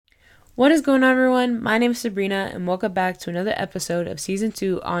What is going on, everyone? My name is Sabrina, and welcome back to another episode of Season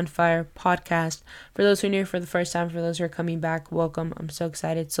 2 On Fire podcast. For those who are new for the first time, for those who are coming back, welcome. I'm so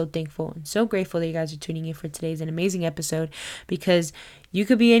excited, so thankful, and so grateful that you guys are tuning in for today's an amazing episode because you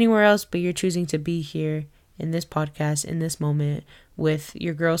could be anywhere else, but you're choosing to be here in this podcast, in this moment, with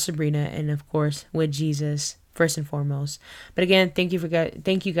your girl Sabrina, and of course, with Jesus first and foremost. But again, thank you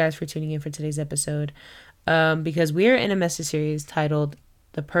guys for tuning in for today's episode, because we are in a message series titled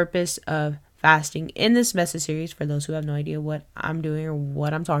the purpose of fasting. In this message series, for those who have no idea what I'm doing or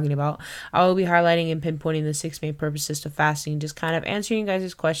what I'm talking about, I will be highlighting and pinpointing the 6 main purposes to fasting, just kind of answering you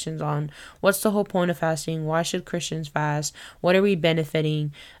guys' questions on what's the whole point of fasting, why should Christians fast, what are we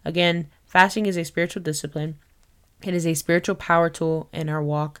benefiting. Again, fasting is a spiritual discipline. It is a spiritual power tool in our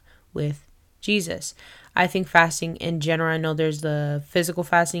walk with Jesus. I think fasting in general, I know there's the physical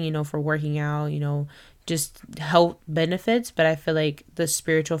fasting, for working out, just health benefits, but I feel like the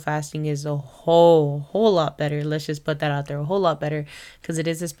spiritual fasting is a whole lot better. Let's just put that out there, a whole lot better, because it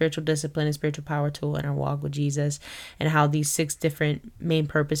is a spiritual discipline, a spiritual power tool in our walk with Jesus, and how these 6 different main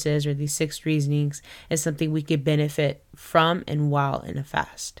purposes or these 6 reasonings is something we could benefit from and while in a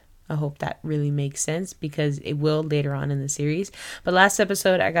fast. I hope that really makes sense because it will later on in the series. But last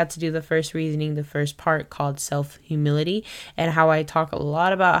episode, I got to do the first reasoning, the first part called self-humility, and how I talk a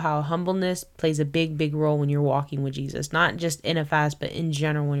lot about how humbleness plays a big role when you're walking with Jesus. Not just in a fast, but in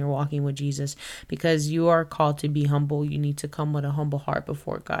general when you're walking with Jesus, because you are called to be humble. You need to come with a humble heart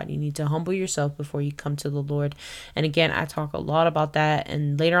before God. You need to humble yourself before you come to the Lord. And again, I talk a lot about that.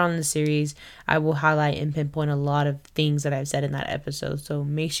 And later on in the series, I will highlight and pinpoint a lot of things that I've said in that episode. So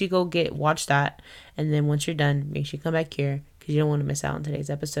make sure you go watch that, and then once you're done, make sure you come back here because you don't want to miss out on today's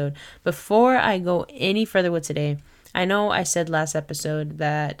episode. Before I go any further with today, I know I said last episode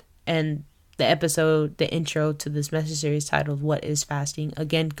that, and the intro to this message series titled What is Fasting?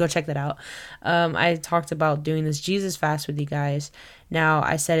 Again, go check that out. I talked about doing this Jesus fast with you guys. Now,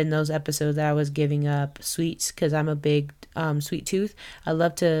 I said in those episodes that I was giving up sweets because I'm a big sweet tooth. I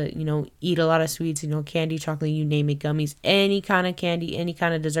love to, eat a lot of sweets, candy, chocolate, you name it, gummies, any kind of candy, any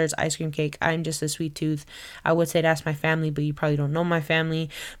kind of desserts, ice cream, cake. I'm just a sweet tooth. I would say that's my family, but you probably don't know my family,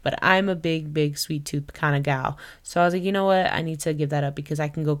 but I'm a big sweet tooth kind of gal. So I was like, you know what? I need to give that up because I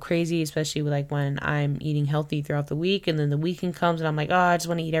can go crazy, especially with, like, when I'm eating healthy throughout the week and then the weekend comes and I'm like, oh, I just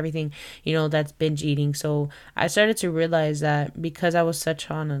want to eat everything, that's binge eating. So I started to realize that because I was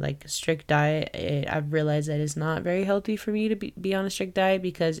such on a strict diet, I've realized that it's not very healthy for me to be on a strict diet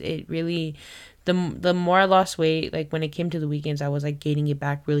because it really, the more I lost weight, like when it came to the weekends, I was gaining it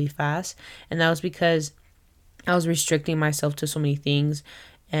back really fast. And that was because I was restricting myself to so many things,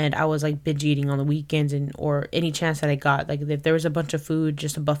 and I was binge eating on the weekends, and or any chance that I got. Like if there was a bunch of food,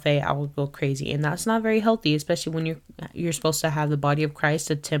 just a buffet, I would go crazy, and that's not very healthy, especially when you're supposed to have the body of Christ,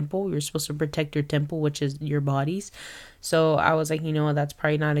 a temple. You're supposed to protect your temple, which is your bodies. So I was like, that's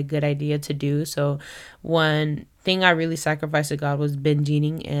probably not a good idea to do. So one thing I really sacrificed to God was binge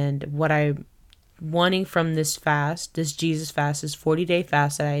eating, and what I wanting from this fast, this Jesus fast, this 40-day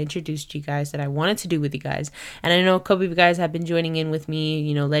fast that I introduced you guys, that I wanted to do with you guys. And I know a couple of you guys have been joining in with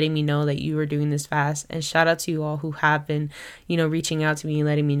me, letting me know that you were doing this fast. And shout out to you all who have been, reaching out to me and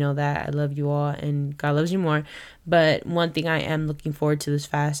letting me know that. I love you all and God loves you more. But one thing I am looking forward to this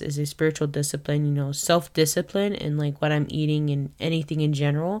fast is a spiritual discipline, self-discipline and what I'm eating and anything in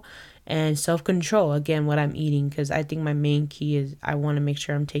general. And self-control, again, what I'm eating, because I think my main key is I want to make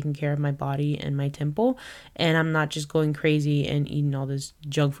sure I'm taking care of my body and my temple, and I'm not just going crazy and eating all this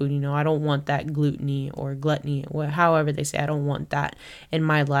junk food. I don't want that gluttony or gluttony, or however they say. I don't want that in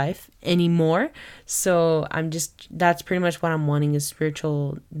my life anymore. So that's pretty much what I'm wanting, is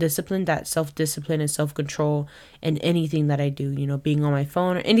spiritual discipline, that self-discipline and self-control in anything that I do, being on my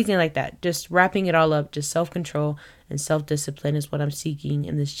phone or anything like that. Just wrapping it all up, just self-control and self-discipline is what I'm seeking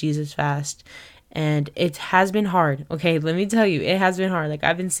in this Jesus fast. And it has been hard. Okay, let me tell you, it has been hard.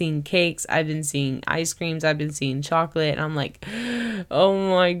 I've been seeing cakes, I've been seeing ice creams, I've been seeing chocolate, and I'm like,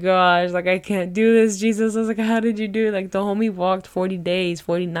 oh my gosh, I can't do this, Jesus. I was like, how did you do it? The homie walked 40 days,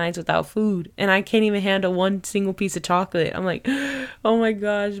 40 nights without food, and I can't even handle one single piece of chocolate. I'm like, oh my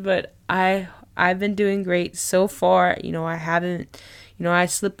gosh, but I've been doing great so far. I haven't, I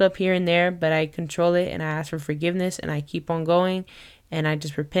slipped up here and there, but I control it and I ask for forgiveness and I keep on going and I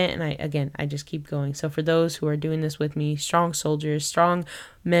just repent and I just keep going. So for those who are doing this with me, strong soldiers, strong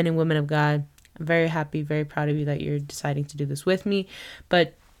men and women of God, I'm very happy, very proud of you that you're deciding to do this with me.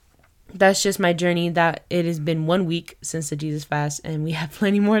 But that's just my journey. That it has been 1 week since the Jesus fast and we have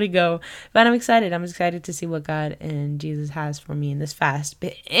plenty more to go, but I'm excited to see what God and Jesus has for me in this fast.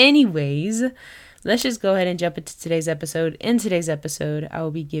 But anyways, let's just go ahead and jump into today's episode. In today's episode, I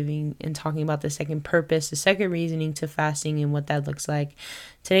will be giving and talking about the second purpose, the second reasoning to fasting and what that looks like.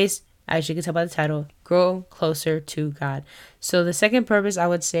 Today's, as you can tell by the title, grow closer to God. So the second purpose, I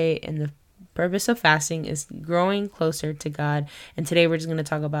would say, in the purpose of fasting is growing closer to God. And today we're just going to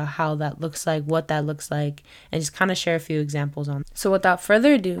talk about how that looks like, what that looks like, and just kind of share a few examples on. So without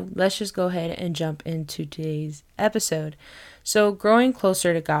further ado, let's just go ahead and jump into today's episode. So growing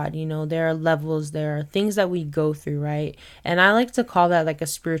closer to God, there are levels, there are things that we go through, right? And I like to call that like a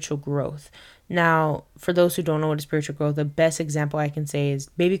spiritual growth. Now, for those who don't know what is spiritual growth, the best example I can say is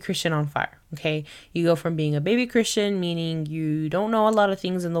baby Christian on fire. Okay, you go from being a baby Christian, meaning you don't know a lot of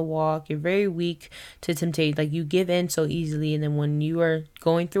things in the walk, you're very weak to temptation, like you give in so easily, and then when you are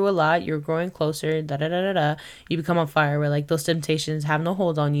going through a lot, you're growing closer, you become on fire, where like those temptations have no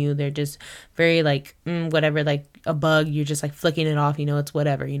hold on you. They're just very like whatever, like a bug, you're just like flicking it off, it's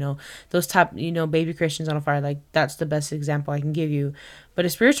whatever, those type, baby Christians on fire, like that's the best example I can give you. But a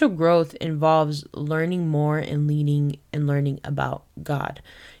spiritual growth involves learning more and learning about God.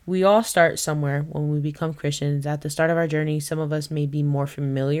 We all start somewhere when we become Christians. At the start of our journey, some of us may be more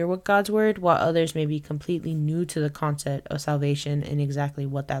familiar with God's word, while others may be completely new to the concept of salvation and exactly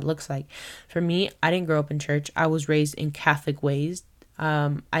what that looks like. For me, I didn't grow up in church. I was raised in Catholic ways.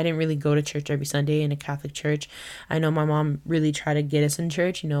 I didn't really go to church every Sunday in a Catholic church. I know my mom really tried to get us in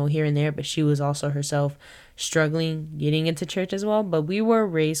church, here and there, but she was also herself struggling getting into church as well. But we were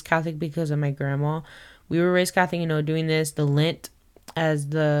raised Catholic because of my grandma. We were raised Catholic, doing this, the Lent, as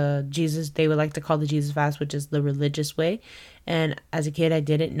they would like to call the Jesus fast, which is the religious way. And as a kid, I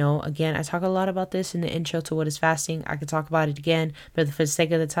didn't know. Again, I talk a lot about this in the intro to what is fasting. I could talk about it again, but for the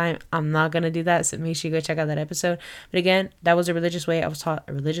sake of the time, I'm not going to do that. So make sure you go check out that episode. But again, that was a religious way. I was taught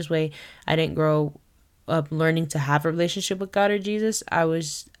a religious way. I didn't grow up learning to have a relationship with God or Jesus. I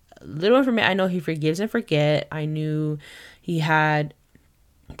was little information. I know he forgives and forget. I knew he had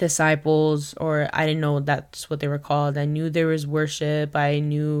disciples, or I didn't know that's what they were called. I knew there was worship. I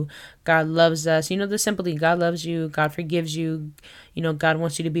knew God loves us. The simple thing, God loves you, God forgives you, God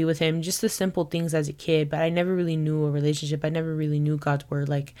wants you to be with him. Just the simple things as a kid, but I never really knew a relationship. I never really knew God's word,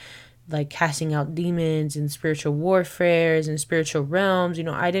 like casting out demons and spiritual warfares and spiritual realms.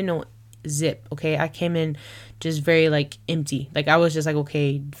 I didn't know zip. Okay, I came in just very like empty. Like I was just like,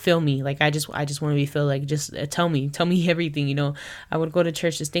 okay, fill me. Like I just want to be filled. Like just tell me everything. I would go to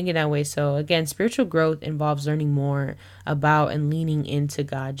church just thinking that way. So again, spiritual growth involves learning more about and leaning into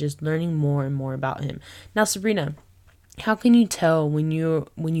God, just learning more and more about him. Now, Sabrina, how can you tell when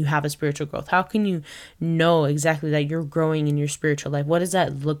you have a spiritual growth? How can you know exactly that you're growing in your spiritual life? What does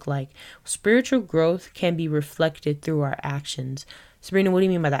that look like? Spiritual growth can be reflected through our actions. Sabrina, what do you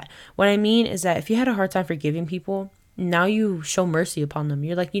mean by that? What I mean is that if you had a hard time forgiving people, now you show mercy upon them.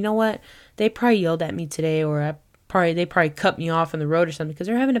 You're like, you know what? They probably yelled at me today, or they probably cut me off on the road or something because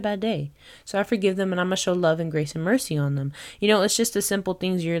they're having a bad day. So I forgive them, and I'm going to show love and grace and mercy on them. It's just the simple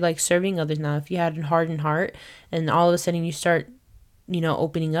things. You're like serving others now. If you had a hardened heart and all of a sudden you start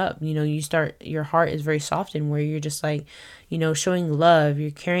opening up, your heart is very softened, where you're just like, showing love,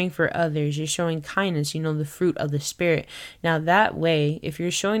 you're caring for others, you're showing kindness, the fruit of the Spirit. Now that way, if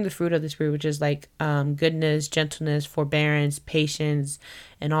you're showing the fruit of the Spirit, which is like goodness, gentleness, forbearance, patience,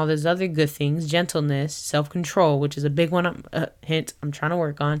 and all those other good things, gentleness, self-control, which is a big one, hint, I'm trying to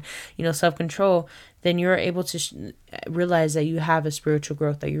work on, self-control, then you're able to realize that you have a spiritual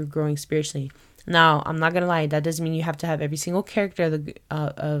growth, that you're growing spiritually. Now, I'm not going to lie, that doesn't mean you have to have every single character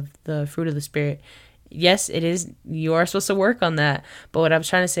of the fruit of the Spirit. Yes, it is. You are supposed to work on that. But what I'm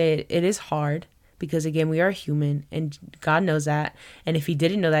trying to say, it is hard because, again, we are human and God knows that. And if he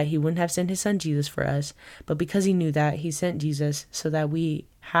didn't know that, he wouldn't have sent his son Jesus for us. But because he knew that, he sent Jesus so that we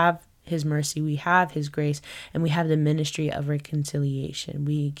have his mercy, we have his grace, and we have the ministry of reconciliation.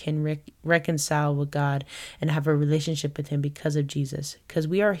 We can reconcile with God and have a relationship with him because of Jesus, because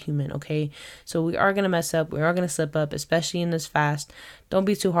we are human. Okay, so we are going to mess up, we are going to slip up, especially in this fast. Don't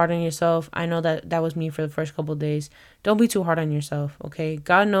be too hard on yourself. I know that was me for the first couple of days. Don't be too hard on yourself. Okay,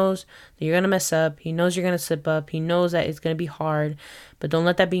 God knows that you're going to mess up. He knows you're going to slip up. He knows that it's going to be hard, but don't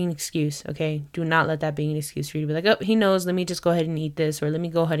let that be an excuse. Okay, do not let that be an excuse for you to be like, oh, he knows, let me just go ahead and eat this, or let me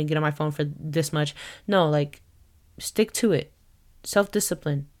go ahead and get on my phone for this much. No, like, stick to it.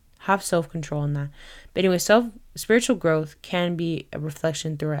 Self-discipline. Have self-control in that. But anyway, spiritual growth can be a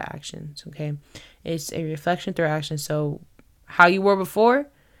reflection through our actions. Okay, it's a reflection through our actions. So how you were before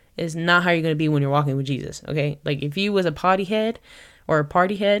is not how you're going to be when you're walking with Jesus. Okay, like if you was a potty head or a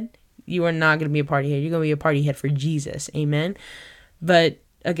party head, you are not going to be a party head. You're going to be a party head for Jesus. Amen. But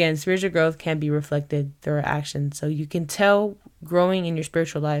again, spiritual growth can be reflected through our actions. So you can tell growing in your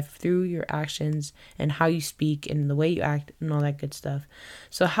spiritual life through your actions and how you speak and the way you act and all that good stuff.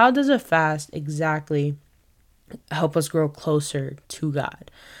 So how does a fast exactly help us grow closer to God?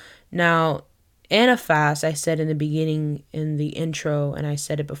 Now, in a fast, I said in the beginning, in the intro, and I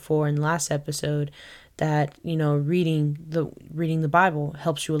said it before in the last episode, that reading the Bible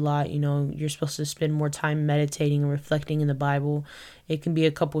helps you a lot. You're supposed to spend more time meditating and reflecting in the Bible. It can be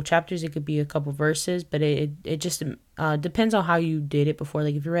a couple chapters, it could be a couple verses, but it just depends on how you did it before.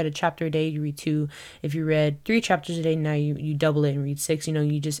 Like if you read a chapter a day, you read 2. If you read 3 chapters a day, now you double it and read 6.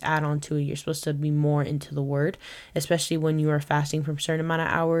 You just add on to it. You're supposed to be more into the word, especially when you are fasting from a certain amount of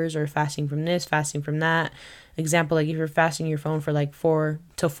hours, or fasting from this, fasting from that. Example, like if you're fasting your phone for like 4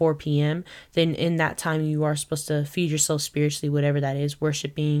 to 4 p.m., then in that time you are supposed to feed yourself spiritually, whatever that is,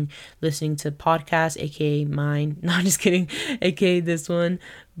 worshiping, listening to podcasts, aka mine. No, I'm just kidding, aka this one.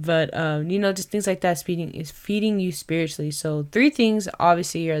 But just things like that. Feeding you spiritually. So 3 things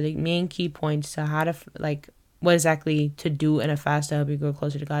obviously are the main key points to how to what exactly to do in a fast to help you grow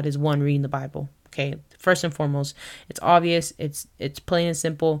closer to God is 1, reading the Bible. Okay, first and foremost, it's obvious, it's plain and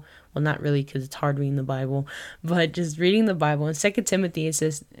simple. Well, not really, because it's hard reading the Bible, but just reading the Bible. In 2 Timothy, it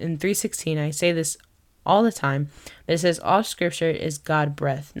says in 3:16, I say this all the time, but it says all scripture is God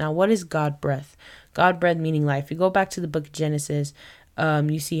breath. Now, what is God breath? God breath meaning life. If you go back to the book of Genesis,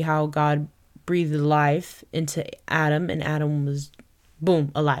 you see how God breathed life into Adam, and Adam was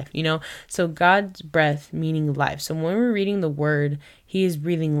boom, alive, So God's breath meaning life. So when we're reading the word, he is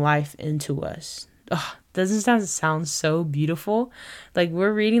breathing life into us. Oh, doesn't that sound so beautiful? Like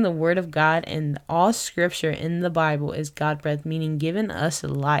we're reading the word of God, and all scripture in the Bible is God breath, meaning giving us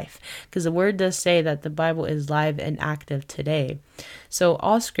life. Because the word does say that the Bible is live and active today. So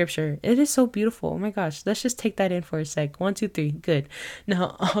all scripture, it is so beautiful. Oh my gosh, let's just take that in for a sec. 1, 2, 3, good.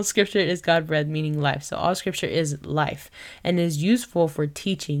 Now, all scripture is God breath, meaning life. So all scripture is life and is useful for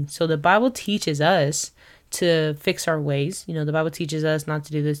teaching. So the Bible teaches us to fix our ways. The Bible teaches us not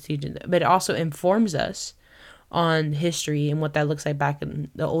to do this, but it also informs us on history and what that looks like back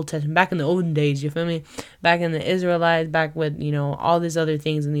in the Old Testament, back in the olden days, you feel me? Back in the Israelites, back with, all these other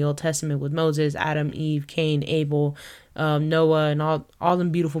things in the Old Testament with Moses, Adam, Eve, Cain, Abel, Noah, and all them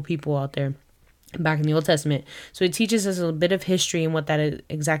beautiful people out there back in the Old Testament. So it teaches us a bit of history and what that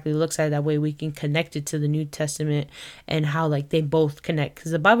exactly looks like. That way we can connect it to the New Testament and how they both connect.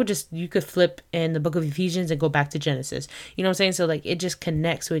 Because the Bible you could flip in the book of Ephesians and go back to Genesis. You know what I'm saying? So it just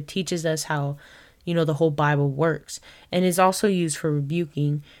connects. So it teaches us how, the whole Bible works. And it's also used for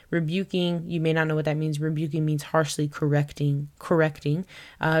rebuking. Rebuking, you may not know what that means. Rebuking means harshly correcting.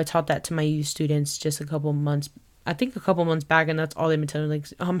 I taught that to my youth students just a couple months back, and that's all they've been telling me.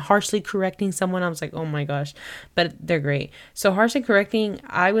 I'm harshly correcting someone. I was like, oh my gosh, but they're great. So harshly correcting,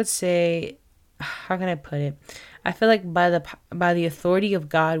 I would say, how can I put it? I feel like by the authority of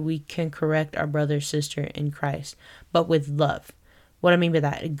God, we can correct our brother or sister in Christ, but with love. What I mean by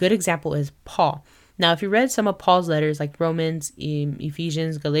that, a good example is Paul. Now, if you read some of Paul's letters, like Romans,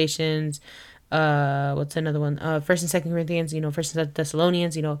 Ephesians, Galatians, what's another one? First and Second Corinthians, First and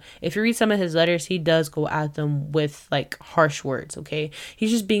Thessalonians, if you read some of his letters, he does go at them with harsh words. Okay,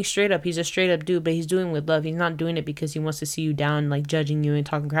 he's just being straight up. He's a straight up dude, but he's doing it with love. He's not doing it because he wants to see you down, judging you and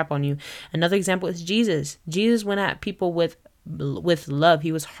talking crap on you. Another example is Jesus. Jesus went at people with love.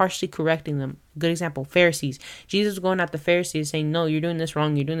 He was harshly correcting them. Good example, Pharisees. Jesus was going at the Pharisees saying, no, you're doing this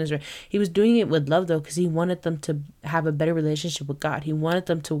wrong, you're doing this right. He was doing it with love, though, because he wanted them to have a better relationship with God. He wanted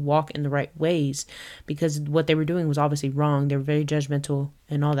them to walk in the right ways, because what they were doing was obviously wrong. They were very judgmental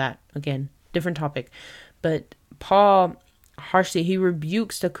and all that. Again, different topic. But Paul harshly, he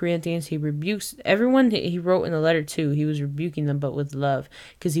rebukes the Corinthians. He rebukes everyone he wrote in the letter to. He was rebuking them, but with love,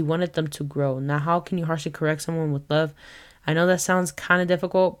 because he wanted them to grow. Now, how can you harshly correct someone with love? I know that sounds kind of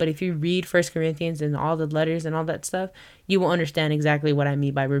difficult, but if you read 1 Corinthians and all the letters and all that stuff, you will understand exactly what I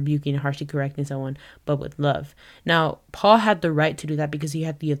mean by rebuking and harshly correcting someone, but with love. Now, Paul had the right to do that because he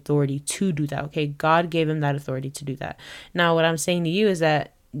had the authority to do that. Okay, God gave him that authority to do that. Now, what I'm saying to you is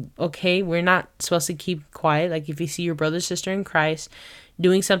that, okay, we're not supposed to keep quiet. If you see your brother or sister in Christ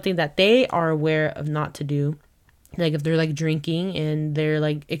doing something that they are aware of not to do, if they're drinking and they're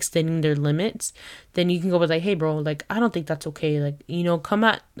extending their limits, then you can go with hey bro, I don't think that's okay.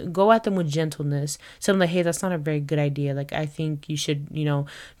 Go at them with gentleness. So I'm hey, that's not a very good idea. I think you should,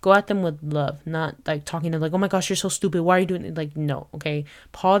 go at them with love, not talking to them oh my gosh, you're so stupid, why are you doing it? No, okay.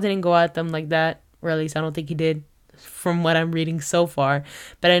 Paul didn't go at them like that, or at least I don't think he did from what I'm reading so far.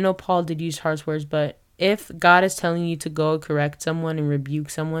 But I know Paul did use harsh words, but if God is telling you to go correct someone and rebuke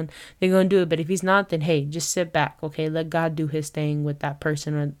someone, they're going to do it. But if he's not, then hey, just sit back, okay? Let God do his thing with that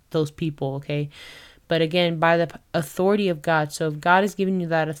person or those people, okay? But again, by the authority of God. So if God is giving you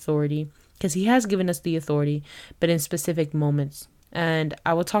that authority, because he has given us the authority, but in specific moments. And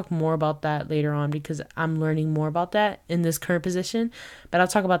I will talk more about that later on because I'm learning more about that in this current position. But I'll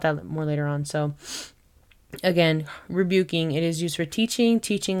talk about that more later on. So again, rebuking, it is used for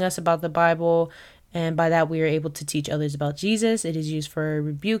teaching us about the Bible. And by that, we are able to teach others about Jesus. It is used for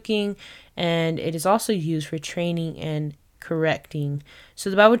rebuking, and it is also used for training and correcting. So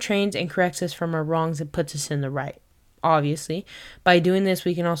the Bible trains and corrects us from our wrongs and puts us in the right. Obviously, by doing this,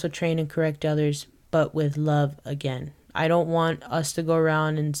 we can also train and correct others, but with love again. I don't want us to go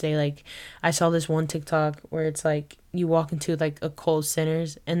around and say, like, I saw this one TikTok where it's like you walk into like a cold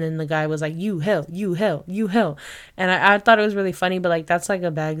sinners and then the guy was like, you hell, you hell, you hell. And I thought it was really funny, but like that's like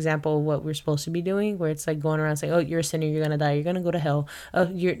a bad example of what we're supposed to be doing, where it's like going around saying, oh, you're a sinner, you're going to die, you're going to go to hell. Oh,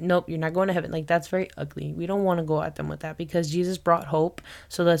 nope, you're not going to heaven. Like that's very ugly. We don't want to go at them with that because Jesus brought hope.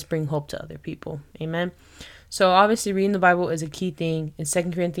 So let's bring hope to other people. Amen. So obviously reading the Bible is a key thing. In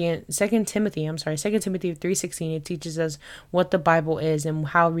 2 Timothy 3:16, it teaches us what the Bible is and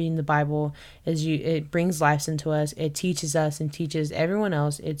how reading the Bible it brings life into us. It teaches us and teaches everyone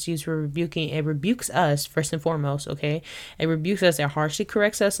else. It's used for rebuking. It rebukes us first and foremost, okay? It rebukes us. It harshly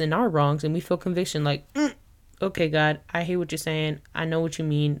corrects us in our wrongs, and we feel conviction like, okay, God, I hear what you're saying. I know what you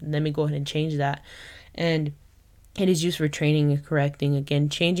mean. Let me go ahead and change that. And it is used for training and correcting, again,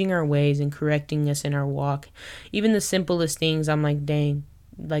 changing our ways and correcting us in our walk. Even the simplest things, I'm like, dang,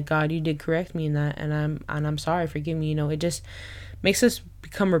 like God, you did correct me in that, and I'm sorry, forgive me. It just makes us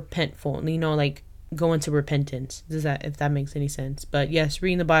become repentful, like go into repentance. If that makes any sense? But yes,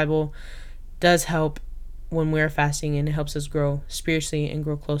 reading the Bible does help when we're fasting, and it helps us grow spiritually and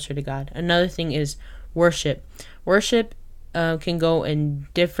grow closer to God. Another thing is worship. Worship can go in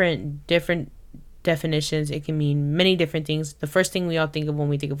different definitions. It can mean many different things. The first thing we all think of when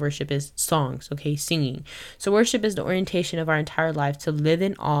we think of worship is songs, okay, singing. So worship is the orientation of our entire life to live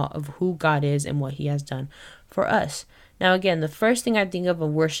in awe of who God is and what he has done for us. Now, again, the first thing I think of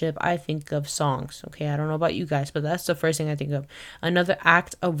worship, I think of songs, okay? I don't know about you guys, but that's the first thing I think of. Another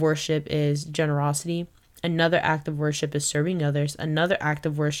act of worship is generosity. Another act of worship is serving others. Another act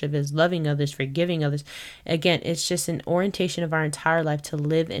of worship is loving others, forgiving others. Again, it's just an orientation of our entire life to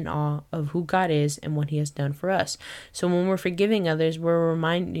live in awe of who God is and what he has done for us. So when we're forgiving others, we're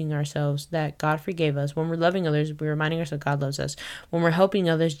reminding ourselves that God forgave us. When we're loving others, we're reminding ourselves God loves us. When we're helping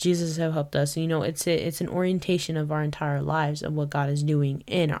others, Jesus has helped us. It's an orientation of our entire lives of what God is doing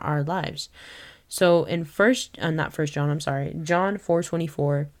in our lives. So in John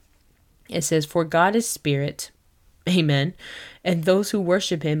 4:24, it says, for God is spirit, amen, and those who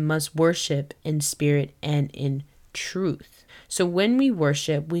worship him must worship in spirit and in truth. So when we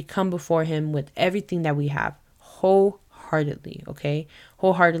worship, we come before him with everything that we have, wholeheartedly, okay?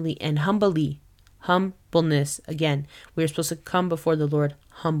 Wholeheartedly and humbly. Humbleness, again, we're supposed to come before the Lord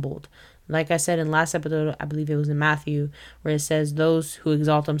humbled. Like I said in last episode, I believe it was in Matthew, where it says, those who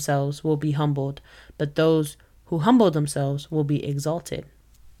exalt themselves will be humbled, but those who humble themselves will be exalted.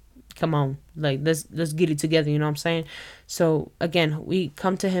 Come on, like let's get it together, you know what I'm saying? So again, we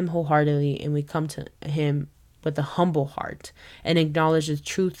come to him wholeheartedly, and we come to him with a humble heart and acknowledge the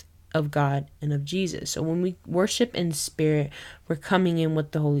truth of God and of Jesus. So when we worship in spirit, we're coming in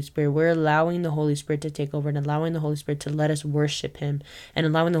with the Holy Spirit. We're allowing the Holy Spirit to take over and allowing the Holy Spirit to let us worship him and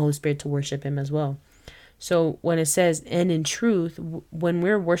allowing the Holy Spirit to worship him as well. So when it says, and in truth, when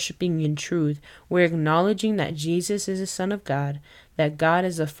we're worshiping in truth, we're acknowledging that Jesus is the Son of God, that God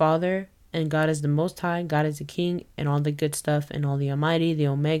is the Father, and God is the Most High, God is the King, and all the good stuff, and all the Almighty, the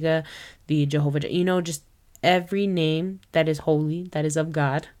Omega, the Jehovah, just every name that is holy, that is of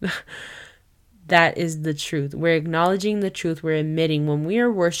God. That is the truth. We're acknowledging the truth. We're admitting when we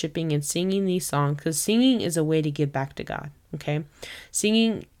are worshiping and singing these songs, because singing is a way to give back to God, okay?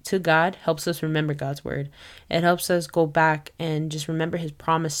 Singing to God helps us remember God's word. It helps us go back and just remember his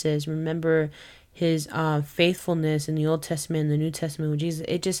promises, remember his faithfulness in the Old Testament and the New Testament with Jesus.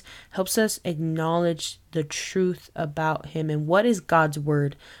 It just helps us acknowledge the truth about him. And what is God's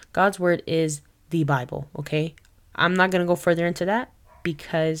word? God's word is the Bible, okay? I'm not going to go further into that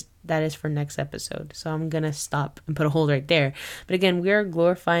because that is for next episode. So I'm going to stop and put a hold right there. But again, we are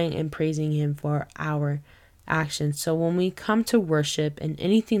glorifying and praising him for our actions. So when we come to worship and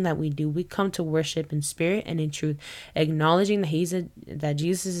anything that we do, we come to worship in spirit and in truth, acknowledging that that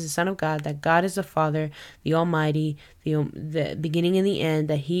Jesus is the Son of God, that God is the Father, the Almighty, the beginning and the end,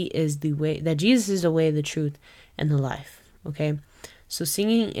 that he is the way, that Jesus is the way, the truth, and the life. Okay. So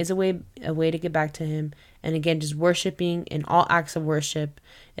singing is a way to get back to him. And again, just worshiping in all acts of worship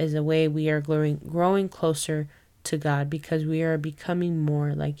is a way we are growing closer to God, because we are becoming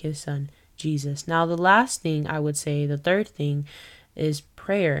more like his son, Jesus. Now, the last thing I would say, the third thing, is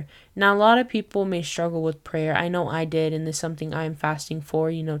prayer. Now, a lot of people may struggle with prayer. I know I did, and this is something I'm fasting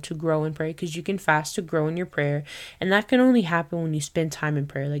for, to grow in prayer, because you can fast to grow in your prayer, and that can only happen when you spend time in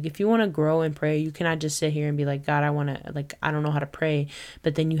prayer. Like, if you want to grow in prayer, you cannot just sit here and be like, God, I don't know how to pray,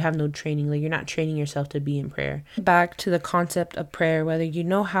 but then you have no training. Like, you're not training yourself to be in prayer. Back to the concept of prayer, whether you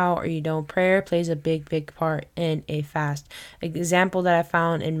know how or you don't, prayer plays a big part in a fast. Example that I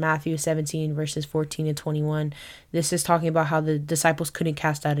found in Matthew 17 verses 14 and 21. This is talking about how the disciples couldn't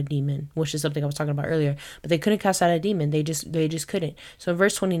cast out a demon, which is something I was talking about earlier. But they couldn't cast out a demon. They just couldn't. So in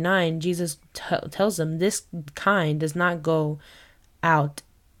verse 29, Jesus tells them this kind does not go out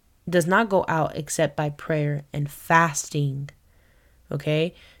except by prayer and fasting.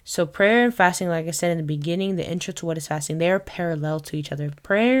 Okay, so prayer and fasting, like I said in the beginning, the intro to what is fasting, they are parallel to each other.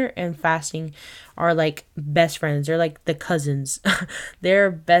 Prayer and fasting are like best friends. They're like the cousins.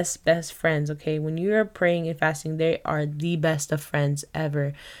 They're best friends. Okay, when you are praying and fasting, they are the best of friends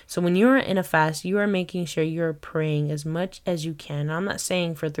ever. So when you are in a fast, you are making sure you're praying as much as you can. I'm not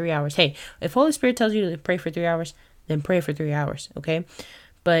saying for 3 hours. Hey, if Holy Spirit tells you to pray for 3 hours, then pray for 3 hours. Okay,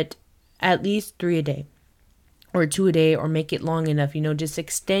 but at least 3 a day, or 2 a day, or make it long enough. Just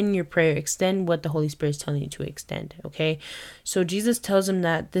extend your prayer, extend what the Holy Spirit is telling you to extend. Okay, so Jesus tells him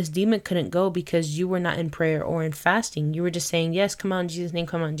that this demon couldn't go because you were not in prayer or in fasting. You were just saying, yes, come on in Jesus' name,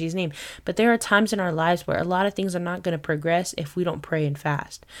 come on in Jesus' name. But there are times in our lives where a lot of things are not going to progress if we don't pray and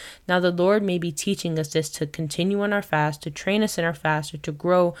fast. Now, the Lord may be teaching us this to continue on our fast, to train us in our fast, or to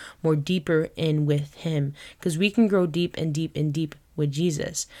grow more deeper in with him, because we can grow deep and deep and deep with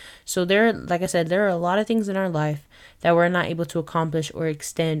Jesus. So like I said, there are a lot of things in our life that we're not able to accomplish or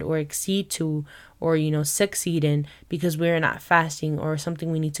extend or exceed to, or succeed in, because we're not fasting, or something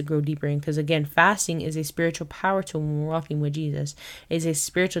we need to grow deeper in. Because again, fasting is a spiritual power tool when we're walking with Jesus. It's a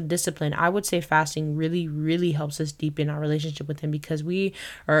spiritual discipline. I would say fasting really helps us deepen our relationship with him, because we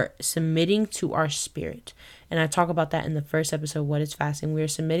are submitting to our spirit. And I talk about that in the first episode, what is fasting. We are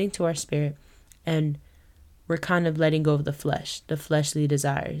submitting to our spirit, and we're kind of letting go of the flesh, the fleshly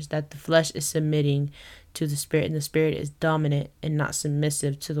desires, that the flesh is submitting to the spirit, and the spirit is dominant and not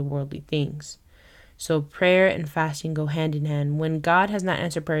submissive to the worldly things. So prayer and fasting go hand in hand. When God has not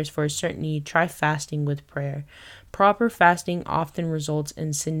answered prayers for a certain need, try fasting with prayer. Proper fasting often results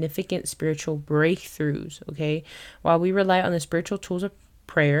in significant spiritual breakthroughs, okay? While we rely on the spiritual tools of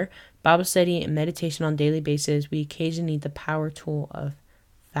prayer, Bible study, and meditation on a daily basis, we occasionally need the power tool of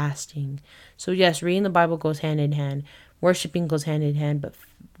fasting. So yes, reading the Bible goes hand in hand. Worshiping goes hand in hand, but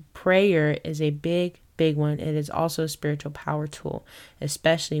prayer is a big one. It is also a spiritual power tool,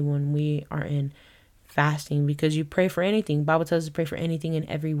 especially when we are in fasting, because you pray for anything. The Bible tells us to pray for anything and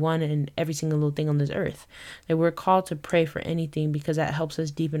everyone and every single little thing on this earth. That we're called to pray for anything, because that helps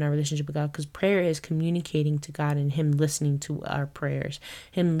us deepen our relationship with God, because prayer is communicating to God and him listening to our prayers,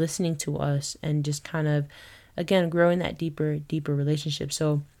 him listening to us, and just kind of, again, growing that deeper relationship.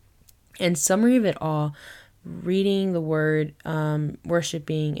 So in summary of it all, reading the word,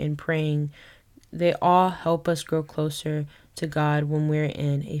 worshiping, and praying, they all help us grow closer to God when we're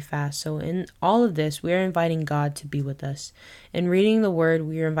in a fast. So in all of this, we are inviting God to be with us. In reading the word,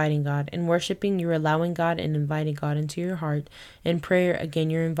 we are inviting God. In worshiping, you're allowing God and inviting God into your heart. In prayer, again,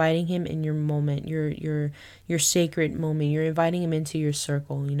 you're inviting him in your moment, your sacred moment. You're inviting him into your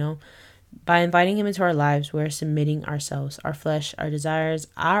circle, By inviting him into our lives, we're submitting ourselves, our flesh, our desires,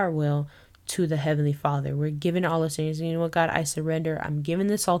 our will, to the Heavenly Father. We're giving all those things. You know what, God, I surrender. I'm giving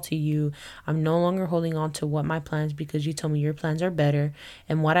this all to you. I'm no longer holding on to what my plans, because you told me your plans are better.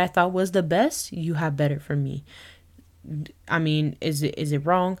 And what I thought was the best, you have better for me. I mean, is it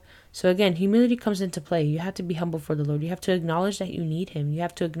wrong? So again, humility comes into play. You have to be humble for the Lord. You have to acknowledge that you need him. You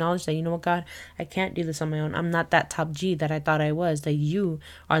have to acknowledge that, you know what, God, I can't do this on my own. I'm not that top G that I thought I was, that you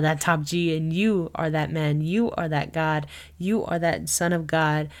are that top G, and you are that man. You are that God. You are that son of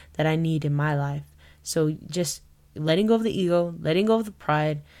God that I need in my life. So just letting go of the ego, letting go of the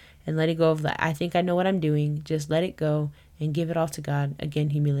pride, and letting go of the, I think I know what I'm doing. Just let it go and give it all to God. Again,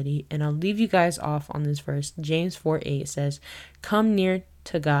 humility. And I'll leave you guys off on this verse. James 4:8 says, come near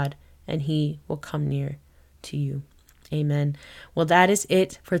to God, and he will come near to you. Amen. Well, that is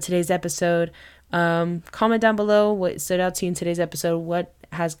it for today's episode. Comment down below what stood out to you in today's episode. What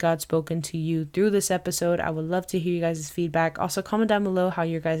has God spoken to you through this episode? I would love to hear you guys' feedback. Also, comment down below how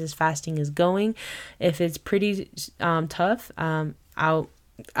your guys' fasting is going. If it's pretty tough,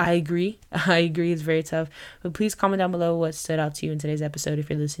 I agree. I agree. It's very tough. But please comment down below what stood out to you in today's episode. If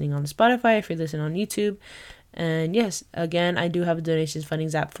you're listening on Spotify, if you're listening on YouTube. And yes, again, I do have a donations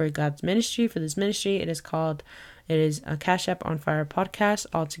fundings app for God's ministry, for this ministry. It is a Cash App on Fire podcast,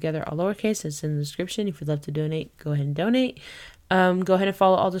 all together, all lowercase. It's in the description. If you'd love to donate, go ahead and donate. Go ahead and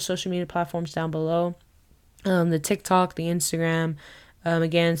follow all the social media platforms down below. The TikTok, the Instagram.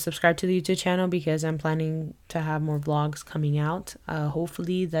 Again, subscribe to the YouTube channel because I'm planning to have more vlogs coming out.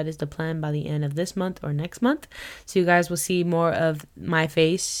 Hopefully that is the plan by the end of this month or next month. So you guys will see more of my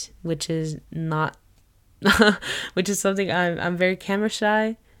face, which is not, which is something I'm very camera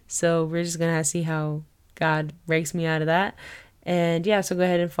shy. So we're just going to see how God breaks me out of that. And yeah, so go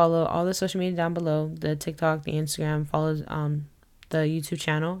ahead and follow all the social media down below, the TikTok, the Instagram, follow the YouTube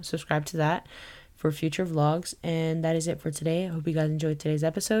channel, subscribe to that for future vlogs. And that is it for today. I hope you guys enjoyed today's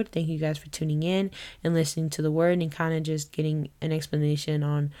episode. Thank you guys for tuning in and listening to the word and kind of just getting an explanation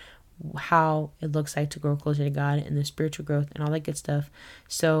on how it looks like to grow closer to God and the spiritual growth and all that good stuff.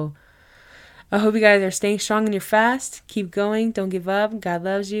 So I hope you guys are staying strong in your fast. Keep going. Don't give up. God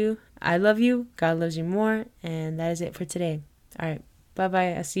loves you. I love you. God loves you more. And that is it for today. All right.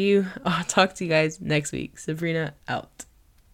 Bye-bye. I'll talk to you guys next week. Sabrina out.